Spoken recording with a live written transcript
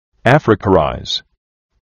AfricaRice.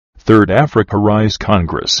 Third AfricaRice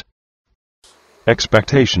Congress.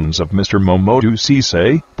 Expectations of Mr. Momodou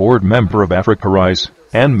Ceesay, board member of AfricaRice,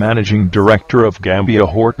 and managing director of Gambia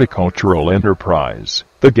Horticultural Enterprise,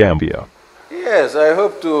 the Gambia. Yes, I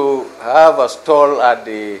hope to have a stall at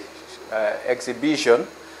the exhibition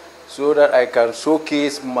so that I can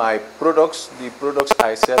showcase my products, the products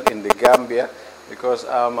I sell in the Gambia, because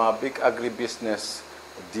I'm a big agribusiness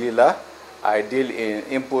dealer. I deal in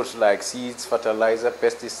inputs like seeds, fertilizer,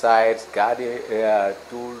 pesticides, garden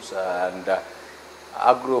tools, and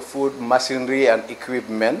agro-food machinery and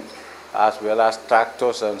equipment, as well as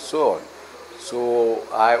tractors and so on. So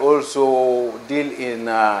I also deal in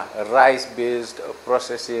rice-based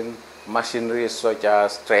processing machinery such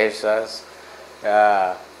as threshers,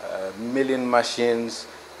 milling machines,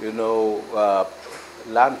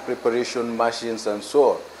 land preparation machines and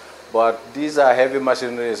so on. But these are heavy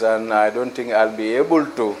machineries, and I don't think I'll be able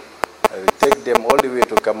to take them all the way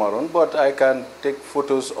to Cameroon, but I can take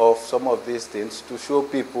photos of some of these things to show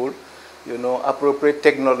people, appropriate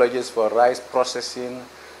technologies for rice processing,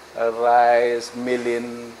 rice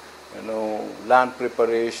milling, land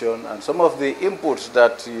preparation, and some of the inputs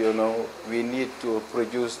that, we need to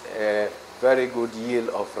produce a very good yield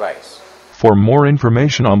of rice. For more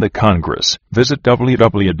information on the Congress, visit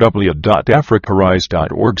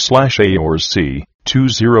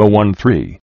www.africarice.org/AORC2013.